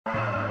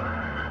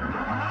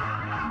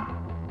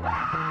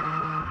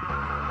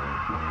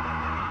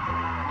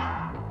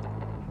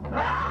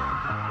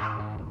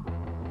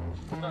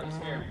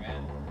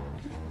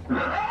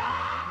That's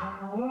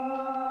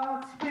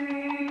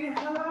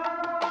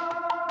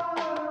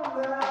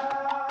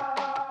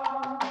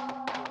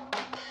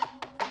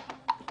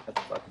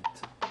fucking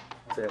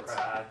tits.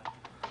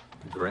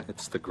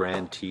 It's the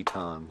Grand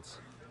Tetons.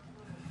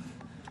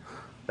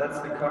 That's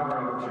the cover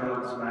of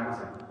Joe's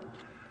magazine.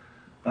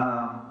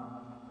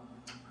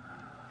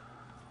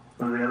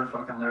 What are the other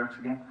fucking lyrics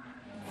again?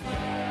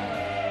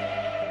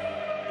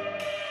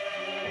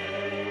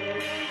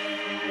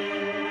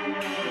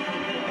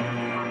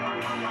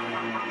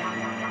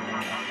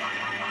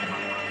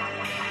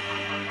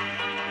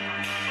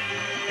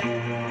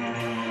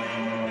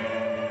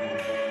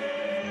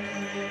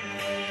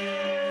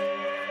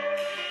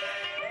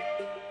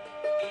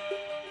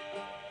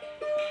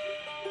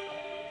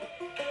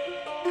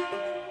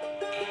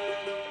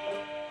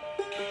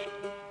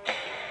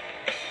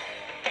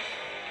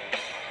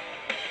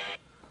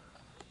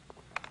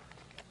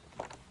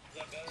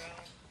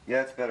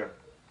 Yeah, it's better.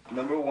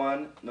 Number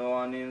one, no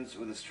onions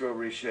with a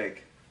strawberry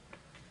shake.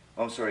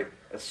 Oh, I'm sorry,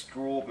 a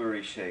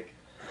strawberry shake.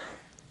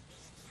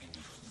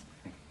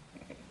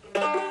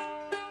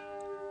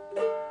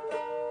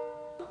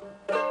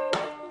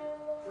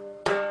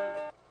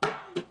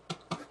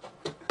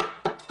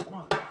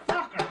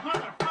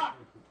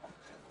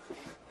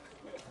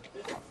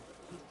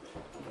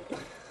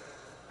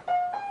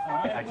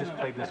 I just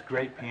played this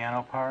great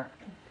piano part,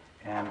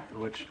 and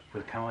which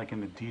was kind of like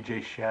in the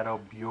DJ Shadow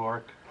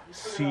Bjork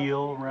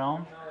Seal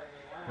realm.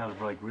 That was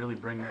like really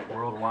bringing it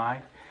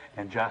worldwide.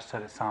 And Josh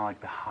said it sounded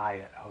like the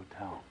Hyatt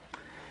Hotel.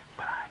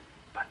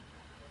 But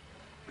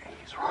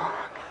he's wrong.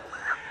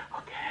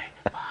 Okay,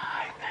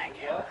 bye.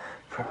 Thank you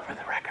for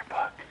the record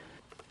book.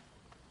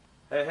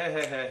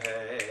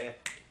 Hey.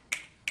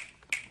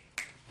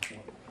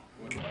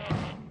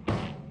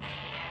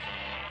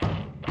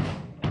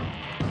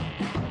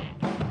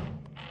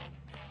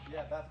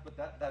 Yeah,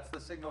 that's the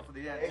signal for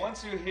the end.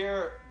 Once you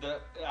hear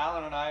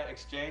Alan and I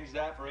exchange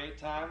that for 8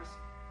 times,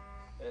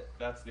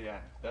 that's the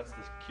end. That's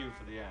the cue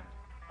for the end.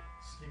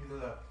 Just give me the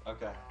look.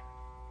 Okay.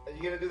 Are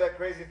you gonna do that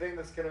crazy thing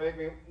that's gonna make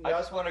me nuts? I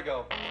just want to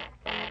go.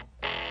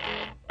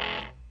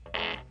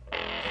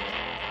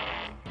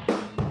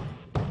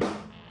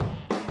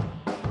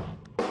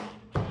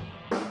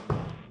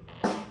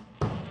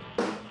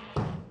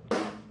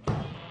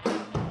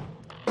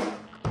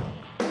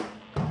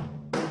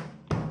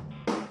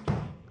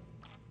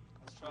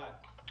 Let's try it.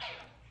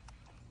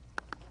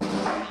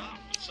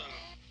 So,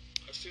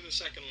 let's do the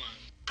second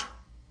line.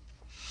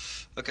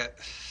 Okay.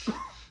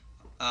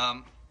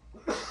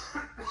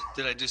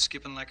 Did I do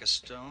skipping like a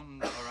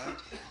stone? All right.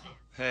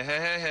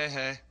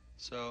 Hey.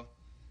 So.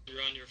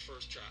 You're on your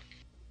first track.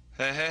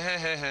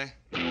 Hey.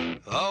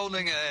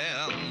 Holding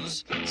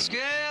hands,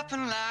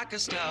 skipping like a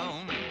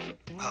stone.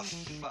 Oh,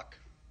 fuck.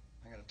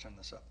 I gotta turn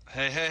this up.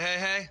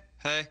 Hey.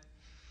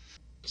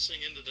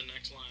 Sing into the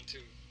next line,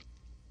 too.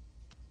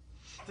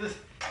 Is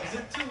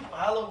it too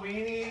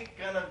Halloween-y?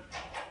 Gonna...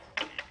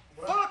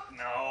 Fuck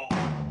no.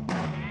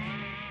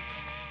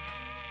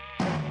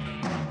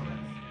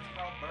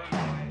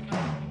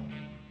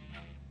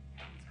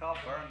 It's called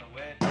Burn the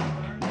Witch.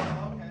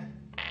 Okay.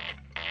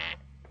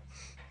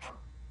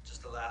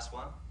 Just the last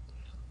one.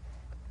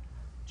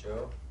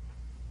 Joe?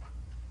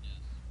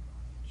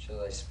 Shall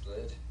I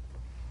split?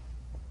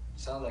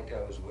 Sound like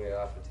I was way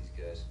off with these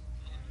guys.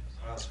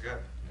 Oh, that's good.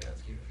 Yeah,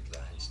 let's keep it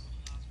relaxed.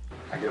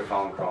 I get a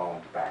phone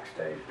call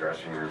backstage,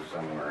 dressing room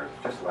somewhere,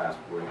 just last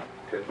week.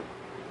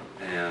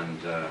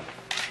 And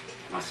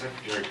my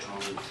secretary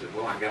called and said,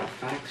 well, I got a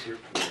fax here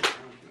from the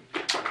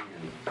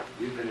accountant, and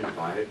you've been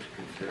invited to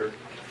consider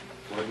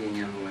plugging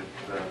in with,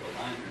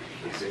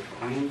 is it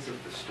Queens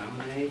of the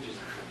Stone Age?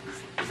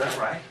 Is that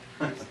right?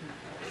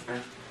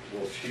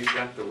 Well, she's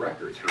got the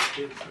records, her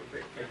kids are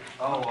big.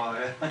 Oh, wow,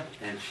 yeah.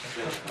 And she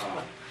said,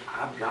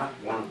 I've got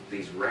one of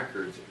these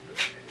records.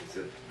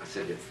 I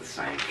said, it's the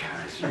same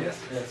guy. She said, yes,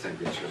 it's the same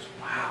guy. She goes,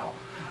 wow,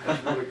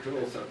 that's really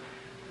cool. So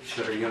she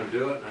said, are you going to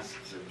do it? And I said,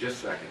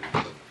 just a second.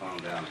 I put the phone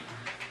down.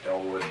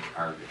 Elwood,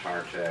 our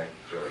guitar tech,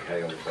 Joey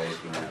Hale, the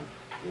bassman,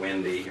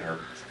 Wendy, our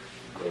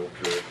little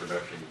tour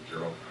production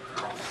girl,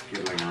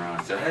 skittling around.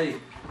 I said, hey,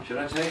 should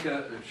I take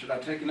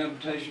an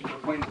invitation for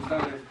Queen of the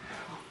Stone Age?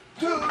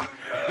 Dude!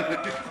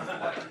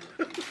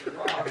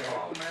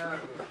 Oh, man, it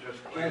was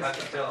just We have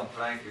to tell them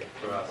thank you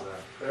for us.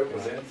 It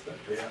was instant,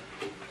 yeah.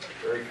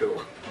 Very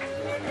cool.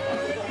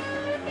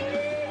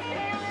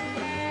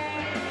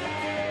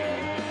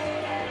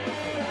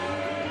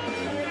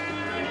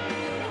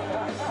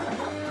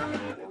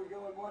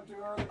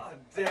 Oh,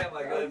 damn, I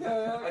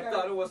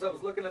thought it was, I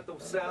was looking at the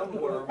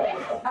soundworm.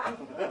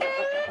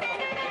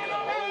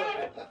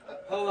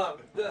 Hold on,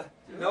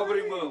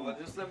 nobody move,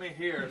 just let me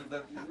hear.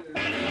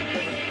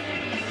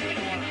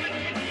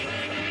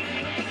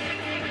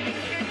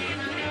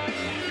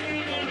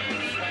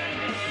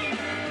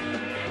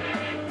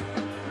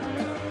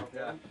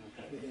 Yeah.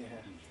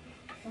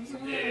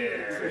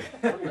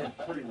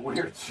 Pretty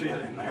weird shit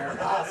in there.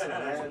 Awesome,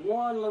 man.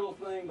 One little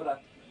thing,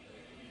 but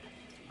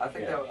I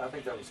think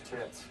that was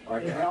tits. I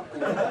count.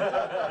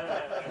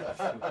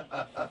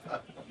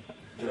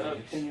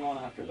 Continue on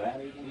after that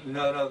even?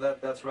 No,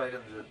 that's right in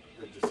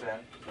the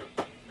descent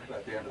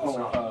at the end of the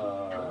song.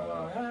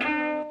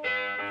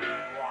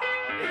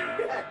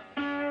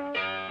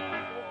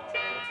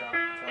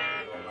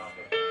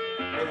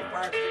 Hey, the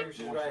fire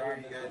extinguisher's right here,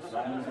 you guys.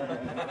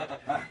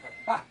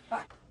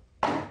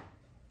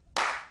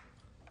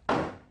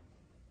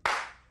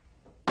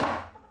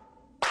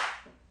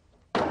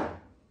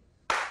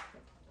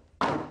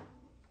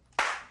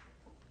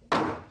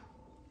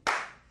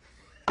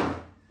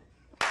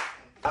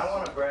 I don't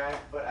want to brag,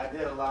 but I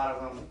did a lot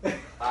of them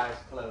eyes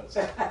closed.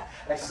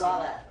 I saw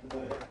that.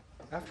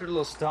 After a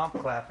little stomp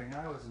clapping,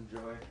 I always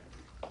enjoy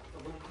a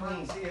little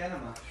clean tea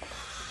enema.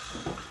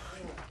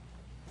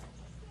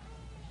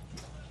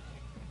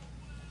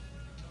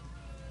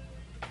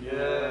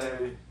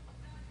 Yay.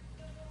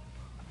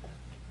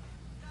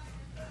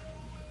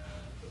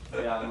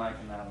 Yeah, I'm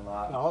liking that a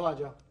lot. Now, hold on,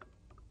 Joe.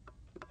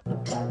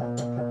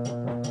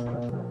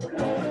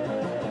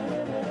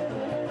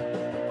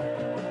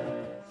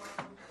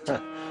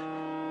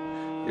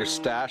 Your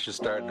stash is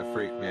starting to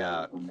freak me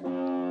out. It's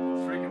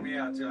freaking me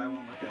out too, I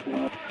won't look at it.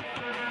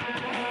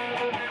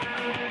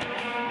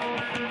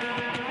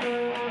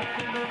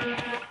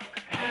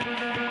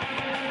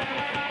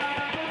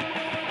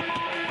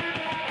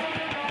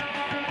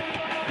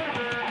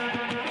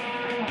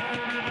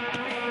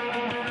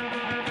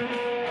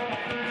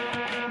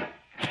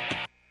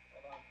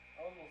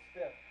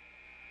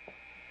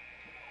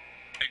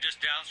 Are you just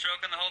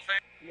downstroking the whole thing?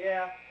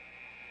 Yeah.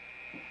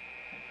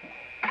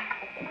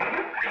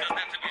 It doesn't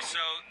have to be so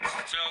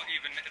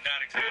even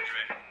that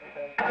exaggerated.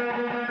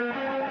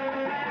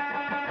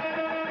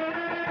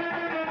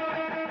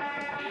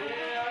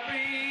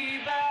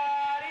 Everybody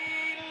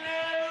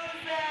knows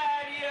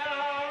that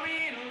you're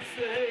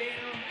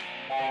insane.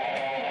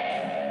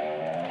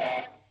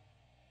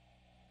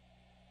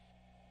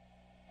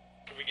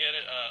 Can we get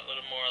it a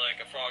little more like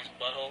a frog's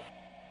butthole?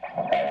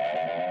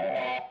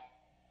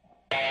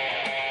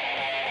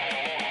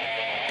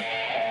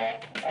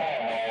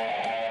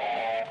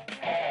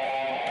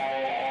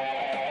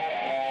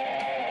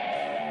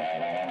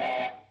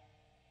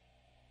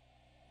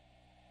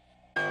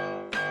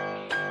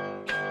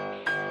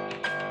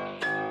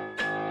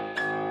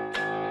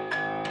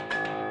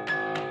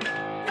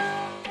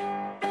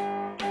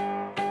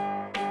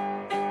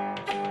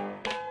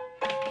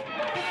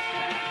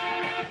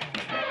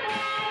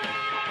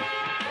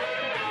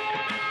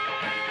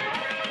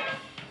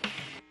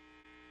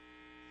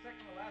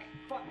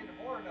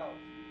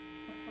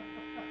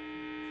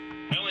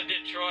 I only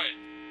did Troy.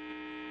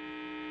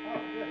 Oh,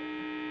 good.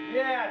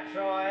 Yeah,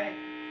 Troy.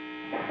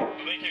 I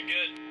think you're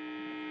good.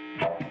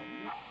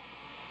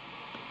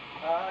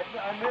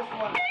 I missed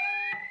one.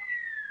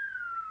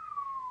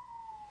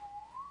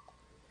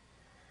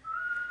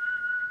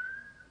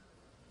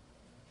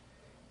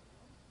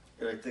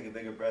 Gotta take a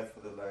bigger breath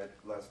for the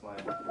last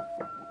line.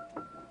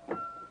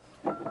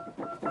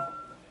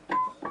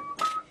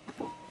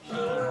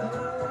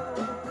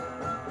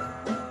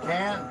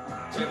 Can.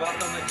 Give up on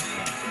the key.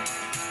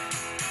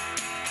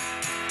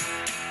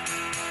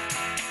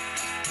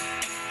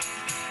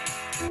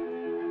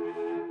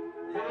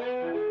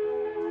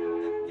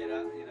 Get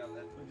out, you know,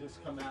 that. We just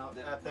come out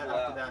after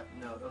that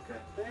note.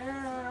 Okay.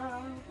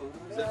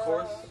 Is that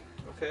chorus?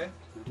 Okay.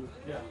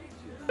 Yeah.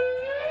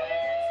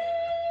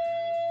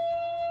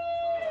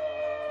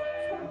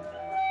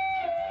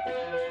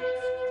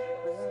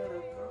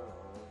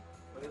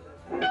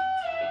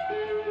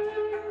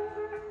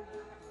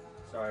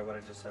 Sorry, what I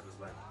just said was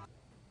lame.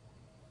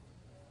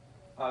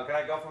 Can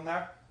I go from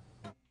there?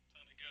 Sounded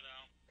good,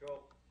 Al. Cool.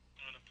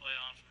 I'm gonna play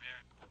on from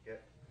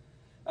here.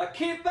 I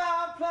keep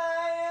on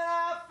playing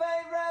our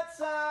favorite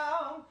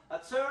song. I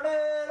turn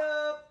it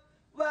up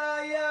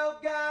while you're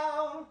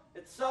gone.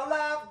 It's all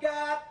I've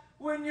got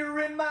when you're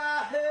in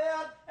my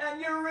head, and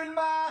you're in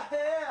my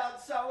head,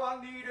 so I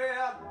need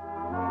it.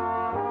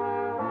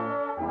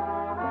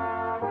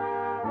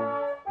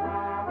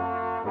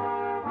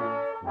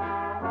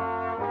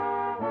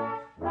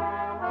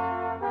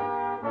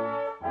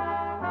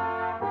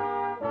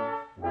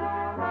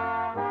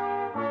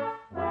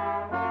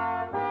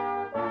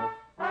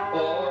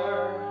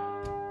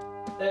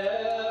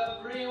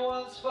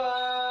 Everyone's fired,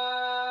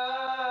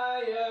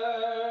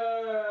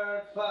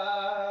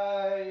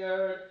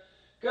 fired,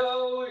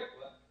 going.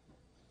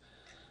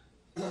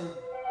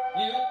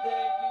 You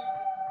think you.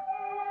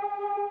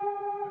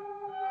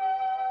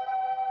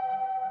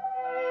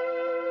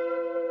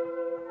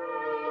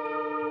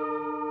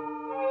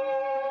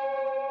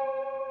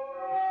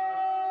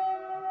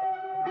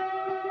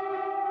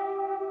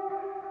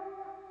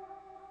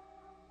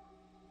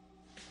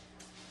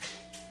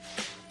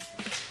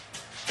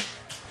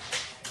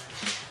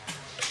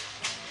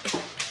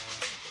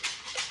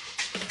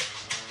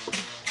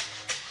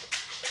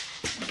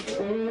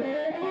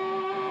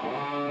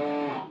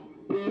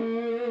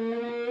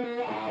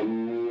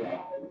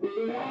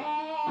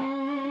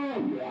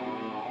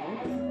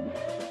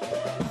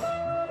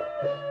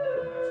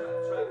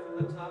 Try from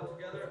the top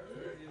together.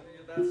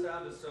 That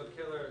sound is so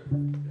killer. Do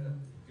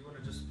you want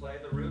to just play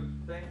the root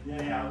thing?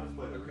 Yeah, I'll just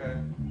play the Okay.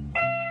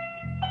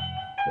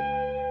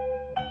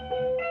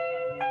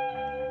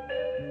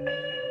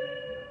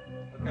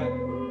 Okay.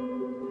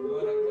 You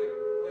wanna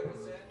click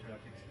us in?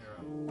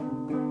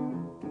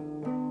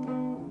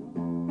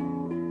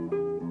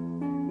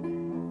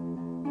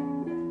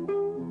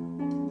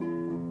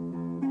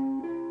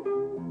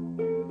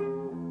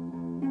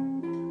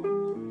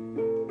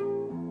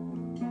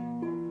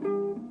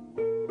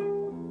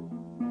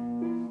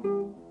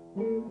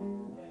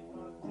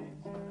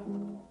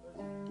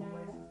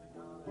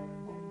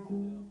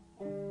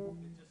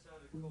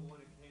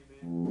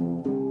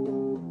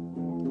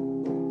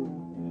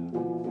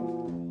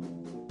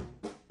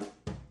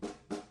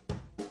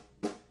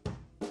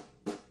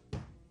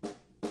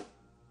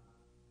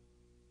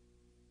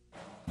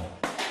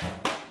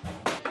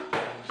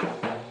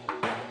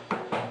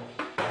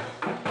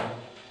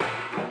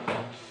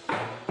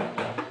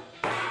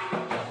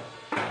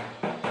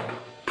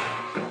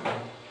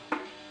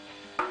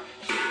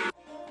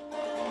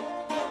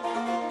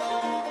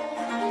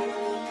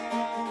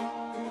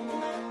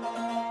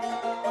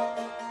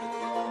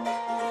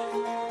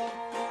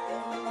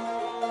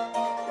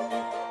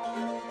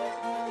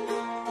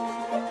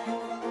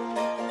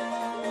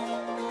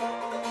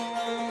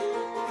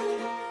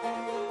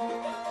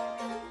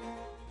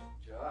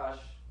 Josh,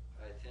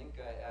 I think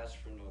I asked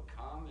for no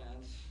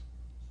comments.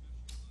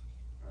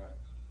 All right.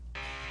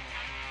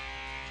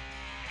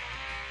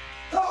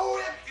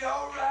 Oh, if you're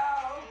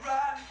out,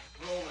 riding,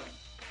 rolling,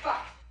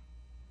 fuck.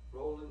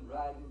 Rolling,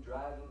 riding,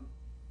 driving,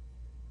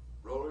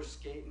 roller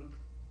skating,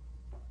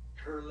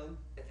 curling.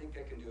 I think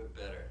I can do it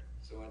better.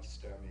 So why don't you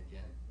start me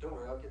again? Don't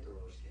worry, I'll get the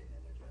roller skating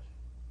in there,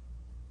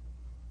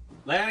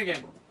 Josh.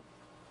 Lanegan.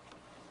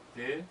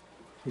 Dude.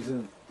 He's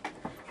in.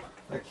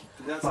 Like,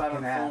 that's out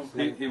of ass.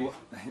 phone.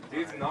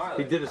 Dude's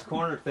gnarly. He did his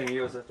corner thing. He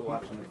always has to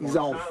watch him. He's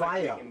on Not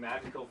fire. Like making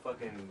magical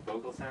fucking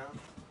vocal sounds.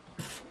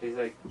 He's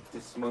like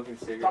just smoking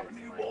cigarettes. Fuck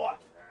you, boy.